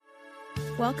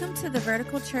Welcome to the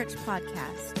Vertical Church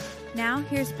Podcast. Now,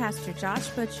 here's Pastor Josh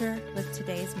Butcher with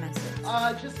today's message.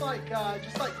 Just like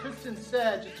Kristen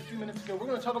said just a few minutes ago, we're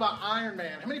going to talk about Iron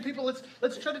Man. How many people?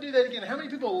 Let's try to do that again. How many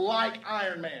people like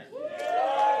Iron Man?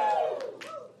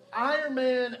 Iron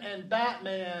Man and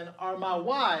Batman are my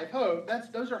wife, Hope.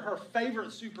 Those are her favorite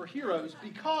superheroes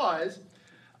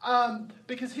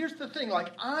because here's the thing.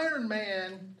 Like Iron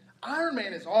Man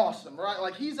is awesome, right?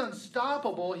 Like he's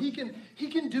unstoppable. He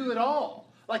can do it all.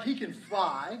 Like he can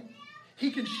fly. He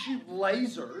can shoot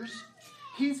lasers.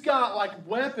 He's got like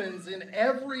weapons in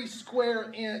every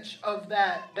square inch of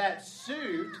that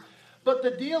suit. But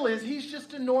the deal is he's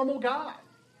just a normal guy.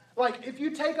 Like if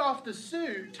you take off the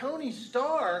suit, Tony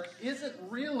Stark isn't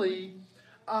really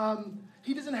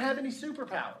he doesn't have any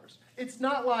superpowers. It's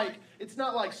not like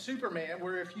Superman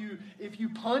where if you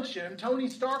punch him, Tony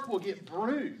Stark will get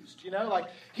bruised. You know, like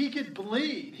he could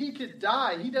bleed, he could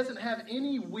die. He doesn't have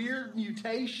any weird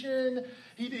mutation.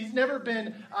 He's never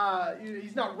been.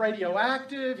 He's not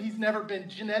radioactive. He's never been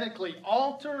genetically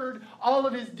altered. All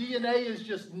of his DNA is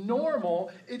just normal.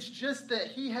 It's just that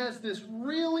he has this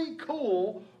really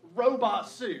cool robot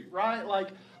suit, right?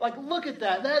 Like look at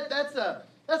that.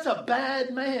 That's a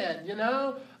bad man, you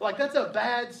know? Like, that's a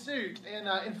bad suit. And,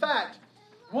 in fact,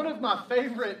 one of my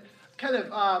favorite kind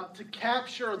of, to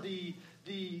capture the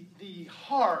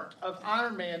heart of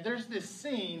Iron Man, there's this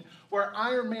scene where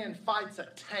Iron Man fights a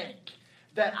tank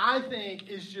that I think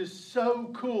is just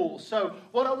so cool. So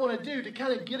what I want to do to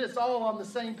kind of get us all on the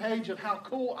same page of how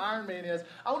cool Iron Man is,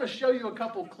 I want to show you a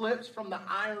couple clips from the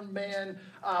Iron Man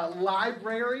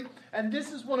library. And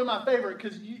this is one of my favorite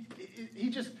because he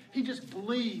just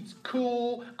bleeds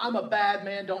cool. I'm a bad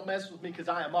man. Don't mess with me because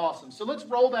I am awesome. So let's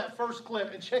roll that first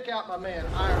clip and check out my man,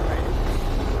 Iron Man.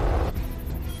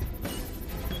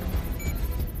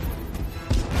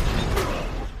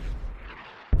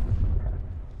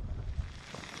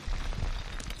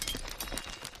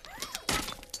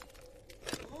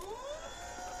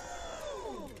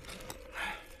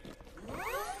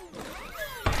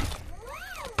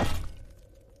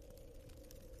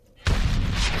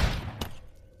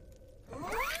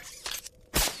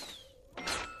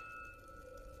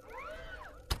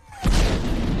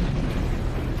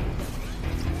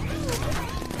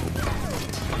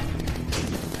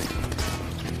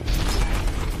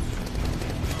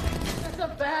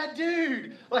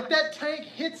 Dude, like that tank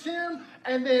hits him,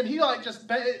 and then he just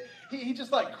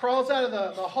crawls out of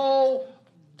the hole,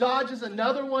 dodges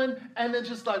another one, and then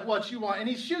just like what you want, and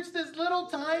he shoots this little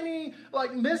tiny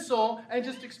like missile and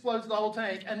just explodes the whole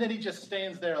tank, and then he just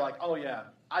stands there like, oh yeah,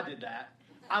 I did that,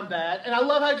 I'm bad, and I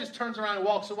love how he just turns around and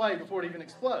walks away before it even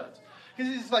explodes,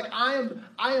 because he's like, I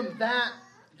am that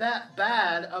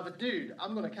bad of a dude.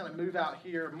 I'm going to kind of move out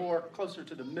here more closer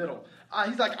to the middle.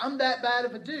 He's like, I'm that bad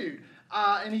of a dude.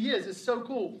 And he is. It's so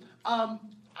cool.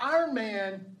 Iron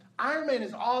Man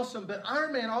is awesome, but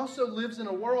Iron Man also lives in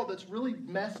a world that's really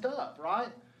messed up, right?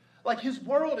 Like his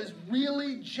world is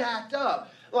really jacked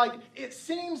up. Like it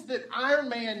seems that Iron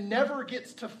Man never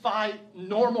gets to fight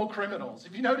normal criminals.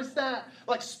 Have you noticed that?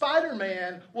 Like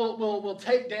Spider-Man will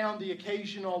take down the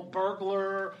occasional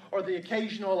burglar or the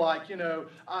occasional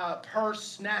purse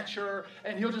snatcher,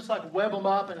 and he'll just like web them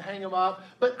up and hang them up.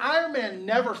 But Iron Man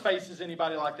never faces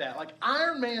anybody like that. Like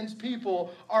Iron Man's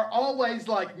people are always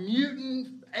like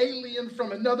mutant, alien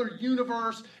from another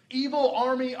universe, evil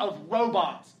army of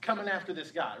robots coming after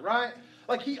this guy, right?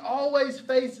 Like he always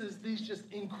faces these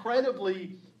just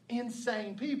incredibly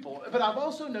insane people. But I've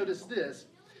also noticed this.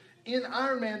 In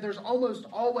Iron Man, there's almost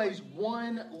always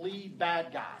one lead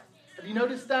bad guy. Have you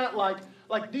noticed that? Like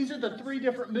these are the three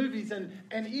different movies,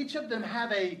 and each of them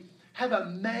have a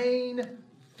main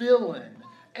villain.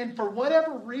 And for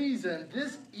whatever reason,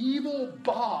 this evil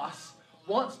boss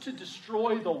wants to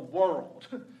destroy the world.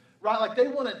 Right? Like they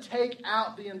want to take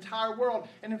out the entire world.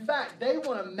 And in fact, they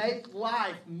want to make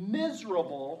life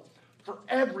miserable for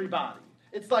everybody.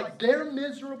 It's like they're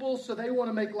miserable, so they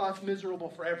want to make life miserable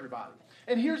for everybody.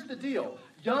 And here's the deal.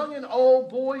 Young and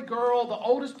old, boy, girl, the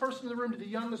oldest person in the room to the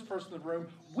youngest person in the room,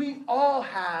 we all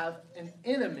have an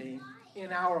enemy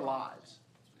in our lives.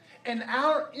 And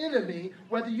our enemy,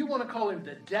 whether you want to call him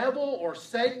the devil or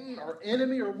Satan or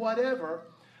enemy or whatever,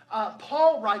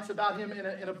 Paul writes about him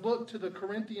in a book to the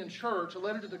Corinthian church, a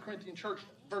letter to the Corinthian church,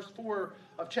 verse 4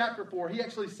 of chapter 4. He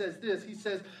actually says this. He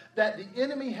says that the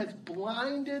enemy has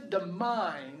blinded the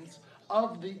minds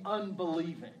of the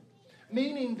unbelieving.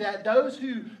 Meaning that those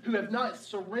who have not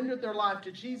surrendered their life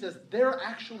to Jesus, they're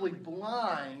actually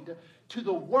blind to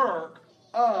the work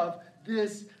of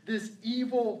this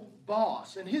evil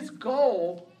boss. And his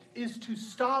goal is to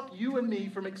stop you and me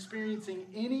from experiencing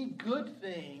any good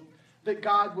thing that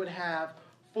God would have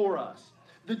for us.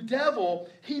 The devil,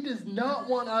 he does not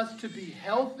want us to be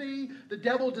healthy. The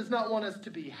devil does not want us to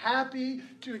be happy,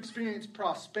 to experience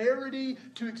prosperity,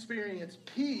 to experience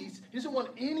peace. He doesn't want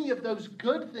any of those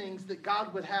good things that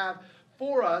God would have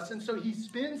for us. And so he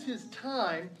spends his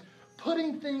time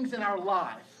putting things in our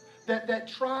life that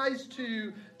tries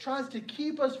to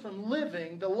keep us from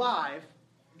living the life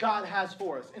God has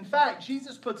for us. In fact,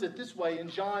 Jesus puts it this way in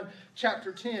John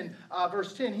chapter 10,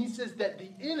 verse 10. He says that the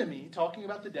enemy, talking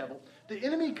about the devil, the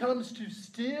enemy comes to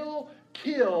steal,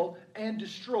 kill, and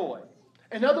destroy.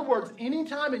 In other words,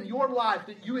 anytime in your life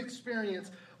that you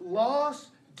experience loss,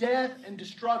 death, and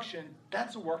destruction,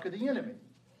 that's a work of the enemy.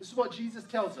 This is what Jesus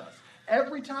tells us.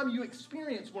 Every time you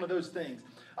experience one of those things,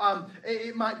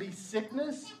 it might be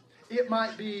sickness, it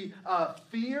might be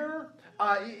fear,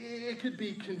 it could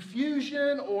be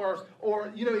confusion, or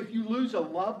if you lose a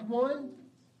loved one,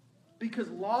 because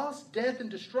loss, death, and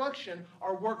destruction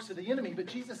are works of the enemy. But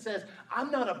Jesus says,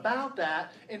 I'm not about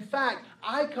that. In fact,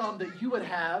 I come that you would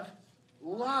have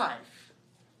life.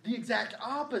 The exact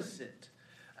opposite.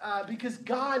 Because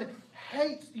God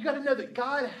hates, you got to know that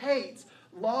God hates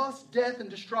loss, death, and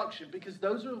destruction, because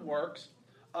those are the works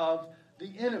of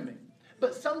the enemy.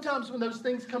 But sometimes when those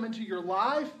things come into your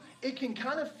life, it can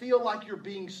kind of feel like you're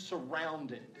being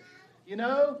surrounded.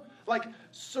 Like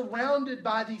surrounded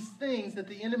by these things that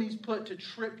the enemy's put to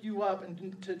trip you up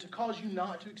and to cause you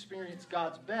not to experience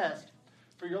God's best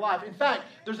for your life. In fact,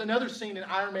 there's another scene in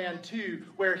Iron Man 2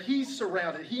 where he's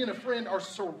surrounded. He and a friend are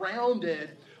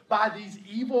surrounded by these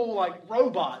evil,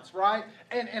 robots, right?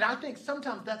 And I think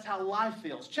sometimes that's how life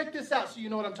feels. Check this out so you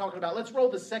know what I'm talking about. Let's roll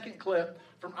the second clip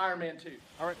from Iron Man 2.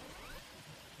 All right.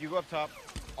 You go up top.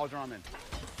 I'll draw him in.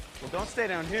 Well, don't stay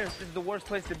down here. This is the worst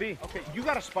place to be. Okay, you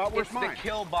got a spot. Where's mine? It's the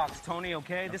kill box, Tony,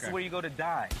 okay? This is where you go to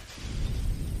die.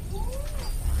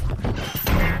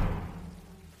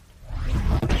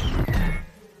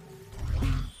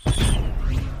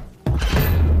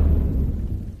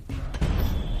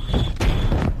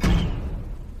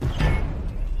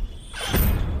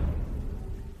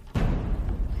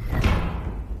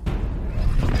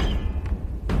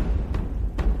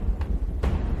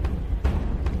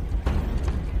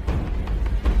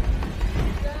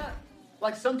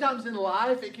 Like sometimes in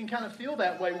life, it can kind of feel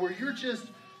that way, where you're just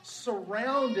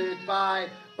surrounded by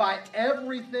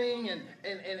everything,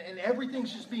 and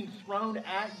everything's just being thrown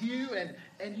at you,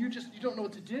 and you don't know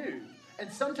what to do.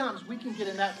 And sometimes we can get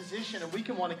in that position and we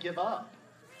can want to give up.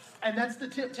 And that's the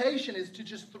temptation, is to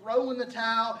just throw in the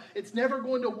towel. It's never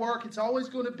going to work. It's always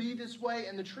going to be this way.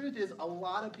 And the truth is, a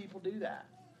lot of people do that.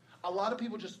 A lot of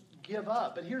people just give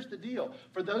up. But here's the deal.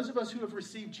 For those of us who have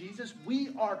received Jesus, we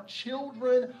are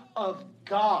children of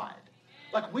God.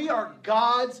 Like, we are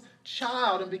God's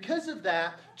child. And because of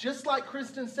that, just like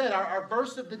Kristen said, our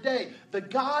verse of the day, the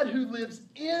God who lives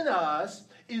in us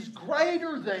is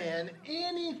greater than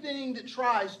anything that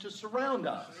tries to surround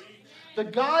us. The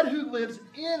God who lives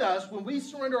in us, when we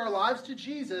surrender our lives to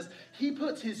Jesus, He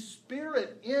puts His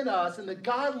Spirit in us, and the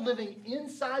God living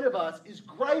inside of us is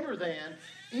greater than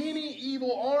any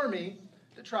evil army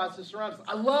that tries to surround us.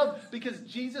 I love, because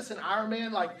Jesus and Iron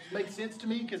Man makes sense to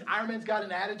me, because Iron Man's got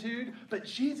an attitude, but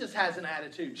Jesus has an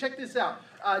attitude. Check this out.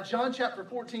 John chapter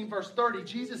 14, verse 30,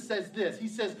 Jesus says this. He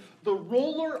says, the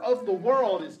ruler of the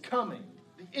world is coming.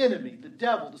 The enemy, the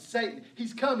devil, the Satan,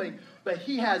 he's coming, but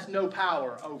he has no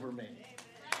power over me.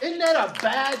 Isn't that a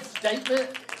bad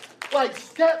statement? Like,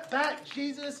 step back,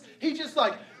 Jesus. He just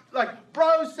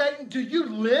bro, Satan, do you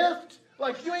lift?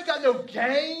 Like, you ain't got no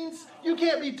gains. You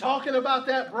can't be talking about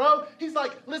that, bro. He's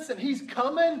like, listen, he's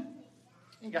coming.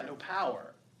 He ain't got no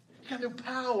power. He got no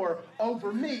power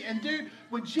over me. And dude,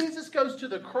 when Jesus goes to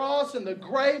the cross and the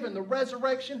grave and the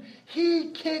resurrection, He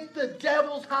kicked the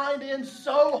devil's hind end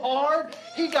so hard,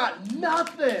 he got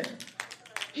nothing.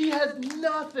 He has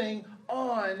nothing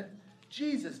on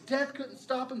Jesus. Death couldn't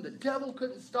stop Him. The devil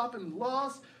couldn't stop Him.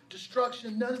 Loss,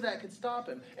 destruction, none of that could stop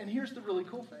Him. And here's the really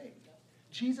cool thing.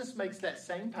 Jesus makes that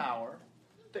same power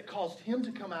that caused Him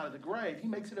to come out of the grave, He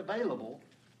makes it available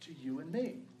to you and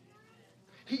me.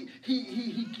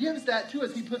 He gives that to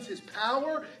us. He puts His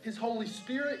power, His Holy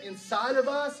Spirit inside of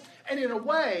us. And in a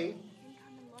way,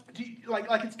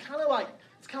 it's kind of like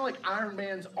Iron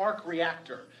Man's arc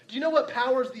reactor. Do you know what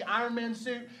powers the Iron Man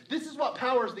suit? This is what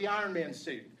powers the Iron Man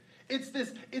suit. It's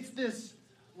this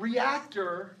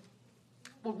reactor.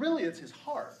 Well, really, it's his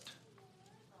heart.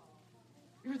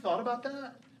 You ever thought about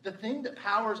that? The thing that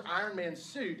powers Iron Man's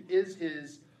suit is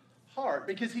his heart,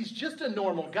 because he's just a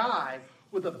normal guy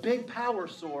with a big power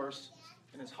source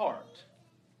in his heart.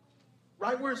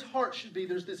 Right where his heart should be,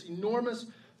 there's this enormous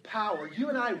power. You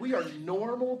and I, we are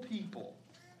normal people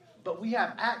but we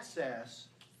have access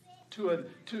to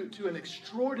an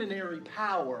extraordinary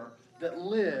power that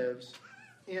lives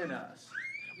in us.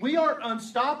 We aren't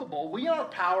unstoppable. We aren't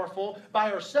powerful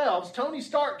by ourselves. Tony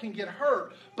Stark can get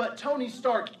hurt, but Tony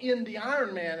Stark in the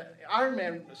Iron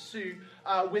Man suit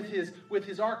with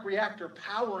his arc reactor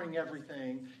powering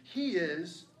everything, he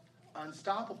is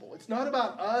unstoppable. It's not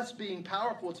about us being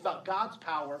powerful. It's about God's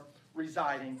power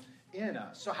residing in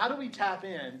us. So how do we tap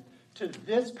in to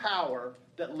this power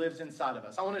that lives inside of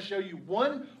us? I want to show you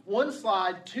one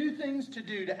slide, 2 things to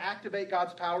do to activate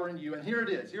God's power in you. And here it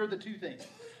is. Here are the 2 things.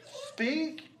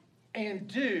 Speak and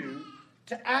do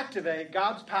to activate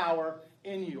God's power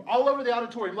in you. All over the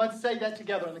auditorium, let's say that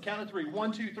together on the count of 3.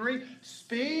 1, 2, 3.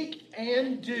 Speak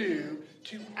and do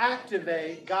to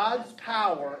activate God's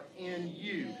power in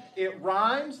you. It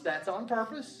rhymes. That's on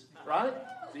purpose, right?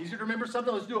 It's easier to remember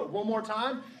something. Let's do it one more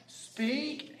time.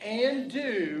 Speak and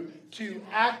do to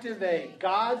activate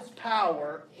God's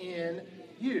power in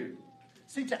you.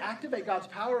 See, to activate God's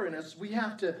power in us, we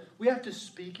have to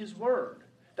speak His word.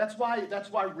 That's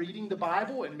why reading the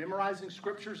Bible and memorizing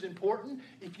Scripture is important.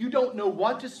 If you don't know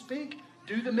what to speak,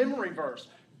 do the memory verse.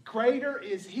 Greater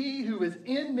is He who is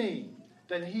in me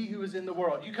than he who is in the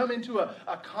world. You come into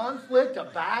a conflict, a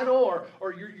battle,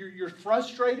 or you're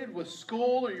frustrated with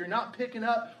school, or you're not picking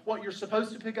up what you're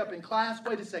supposed to pick up in class.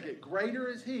 Wait a second. Greater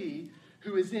is He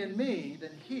who is in me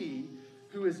than he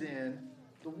who is in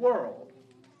the world.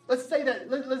 Let's say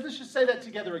that. Let's just say that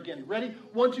together again. Ready?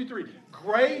 1, 2, 3.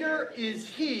 Greater is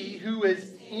He who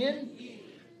is in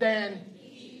than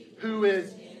who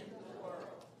is.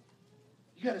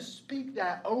 You got to speak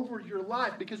that over your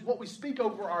life, because what we speak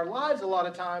over our lives a lot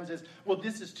of times is, well,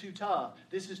 this is too tough.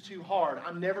 This is too hard.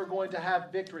 I'm never going to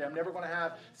have victory. I'm never going to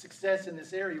have success in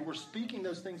this area. We're speaking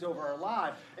those things over our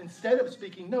life instead of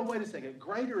speaking, no, wait a second.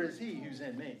 Greater is He who's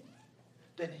in me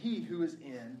than he who is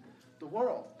in the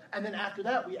world. And then after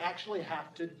that, we actually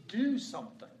have to do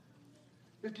something.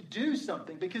 We have to do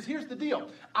something, because here's the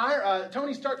deal.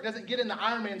 Tony Stark doesn't get in the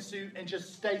Iron Man suit and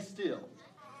just stay still.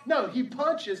 No, he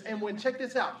punches, and check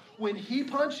this out. When he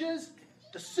punches,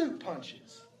 the suit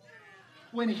punches.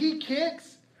 When he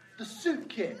kicks, the suit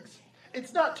kicks.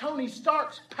 It's not Tony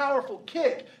Stark's powerful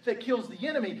kick that kills the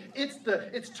enemy.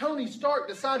 It's Tony Stark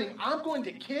deciding, I'm going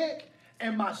to kick,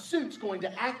 and my suit's going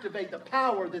to activate the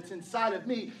power that's inside of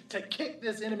me to kick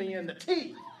this enemy in the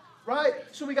teeth. Right?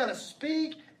 So we got to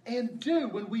speak and do.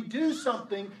 When we do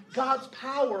something, God's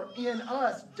power in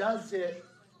us does it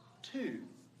too.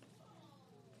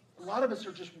 A lot of us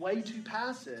are just way too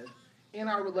passive in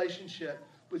our relationship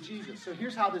with Jesus. So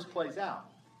here's how this plays out.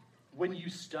 When you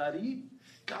study,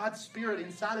 God's Spirit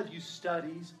inside of you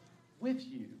studies with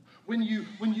you. When you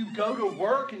go to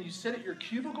work and you sit at your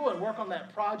cubicle and work on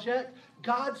that project,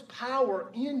 God's power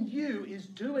in you is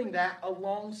doing that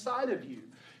alongside of you.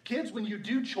 Kids, when you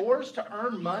do chores to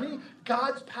earn money,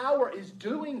 God's power is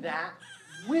doing that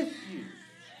with you.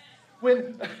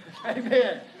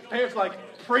 Amen. Parents like,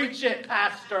 preach it,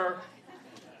 Pastor.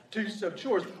 Do some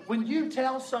chores. When you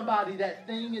tell somebody that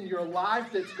thing in your life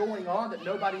that's going on that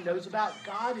nobody knows about,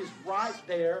 God is right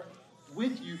there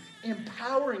with you,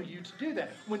 empowering you to do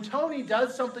that. When Tony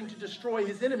does something to destroy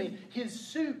his enemy, his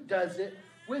suit does it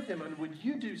with him. And when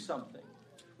you do something,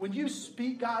 when you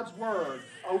speak God's word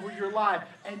over your life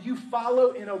and you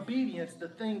follow in obedience the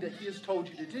thing that He has told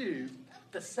you to do,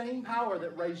 the same power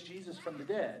that raised Jesus from the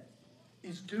dead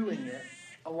is doing it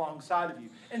alongside of you.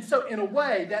 And so in a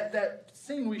way, that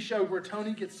scene we showed where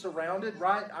Tony gets surrounded,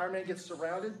 right? Iron Man gets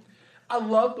surrounded. I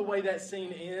love the way that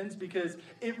scene ends, because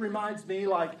it reminds me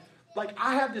like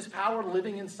I have this power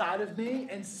living inside of me,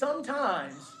 and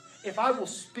sometimes if I will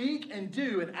speak and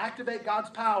do and activate God's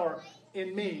power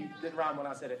in me, didn't rhyme when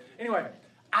I said it. Anyway,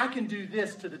 I can do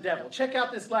this to the devil. Check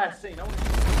out this last scene.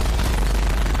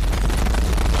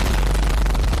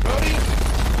 Cody,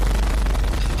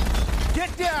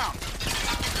 get down.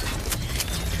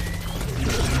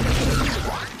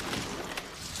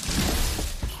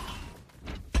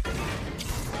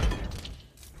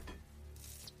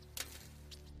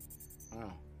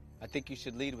 I think you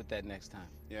should lead with that next time.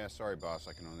 Yeah, sorry, boss.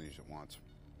 I can only use it once.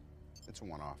 It's a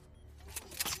one-off.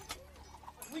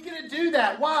 We get to do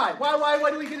that. Why?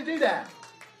 Why do we get to do that?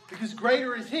 Because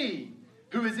greater is He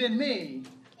who is in me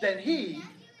than he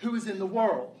who is in the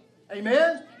world.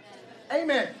 Amen?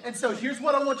 Amen. And so here's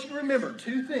what I want you to remember.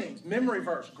 2 things. Memory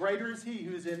verse. Greater is He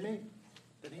who is in me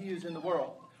than he who is in the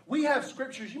world. We have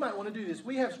scriptures. You might want to do this.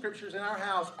 We have scriptures in our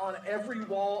house on every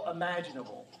wall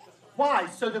imaginable. Why?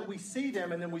 So that we see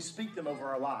them and then we speak them over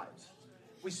our lives.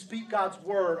 We speak God's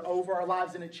word over our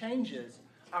lives, and it changes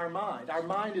our mind. Our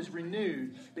mind is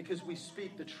renewed because we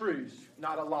speak the truth,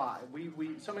 not a lie.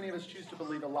 So many of us choose to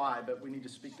believe a lie, but we need to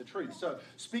speak the truth. So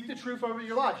speak the truth over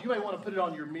your life. You may want to put it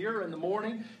on your mirror in the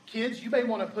morning. Kids, you may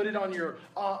want to put it on your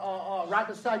right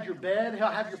beside your bed.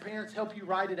 Have your parents help you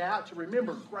write it out to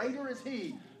remember, greater is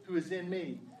he who is in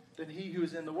me than he who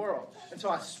is in the world. And so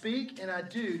I speak and I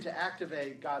do to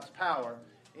activate God's power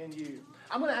in you.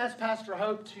 I'm going to ask Pastor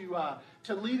Hope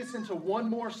to lead us into one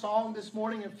more song this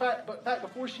morning. In fact,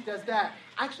 before she does that,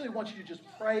 I actually want you to just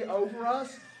pray over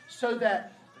us so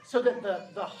that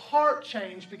the heart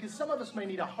change, because some of us may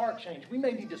need a heart change. We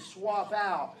may need to swap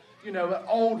out, an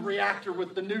old reactor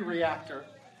with the new reactor.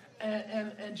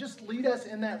 And just lead us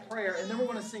in that prayer. And then we're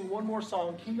going to sing one more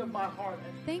song, King of My Heart.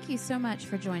 Thank you so much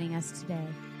for joining us today.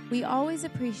 We always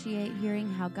appreciate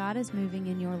hearing how God is moving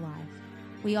in your life.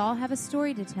 We all have a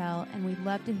story to tell, and we'd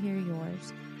love to hear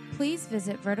yours. Please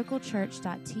visit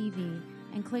verticalchurch.tv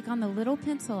and click on the little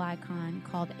pencil icon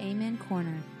called Amen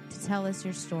Corner to tell us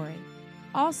your story.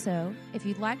 Also, if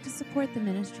you'd like to support the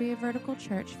ministry of Vertical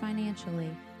Church financially,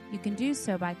 you can do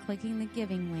so by clicking the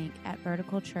giving link at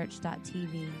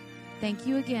verticalchurch.tv. Thank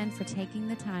you again for taking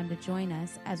the time to join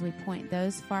us as we point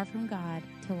those far from God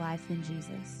to life in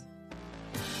Jesus.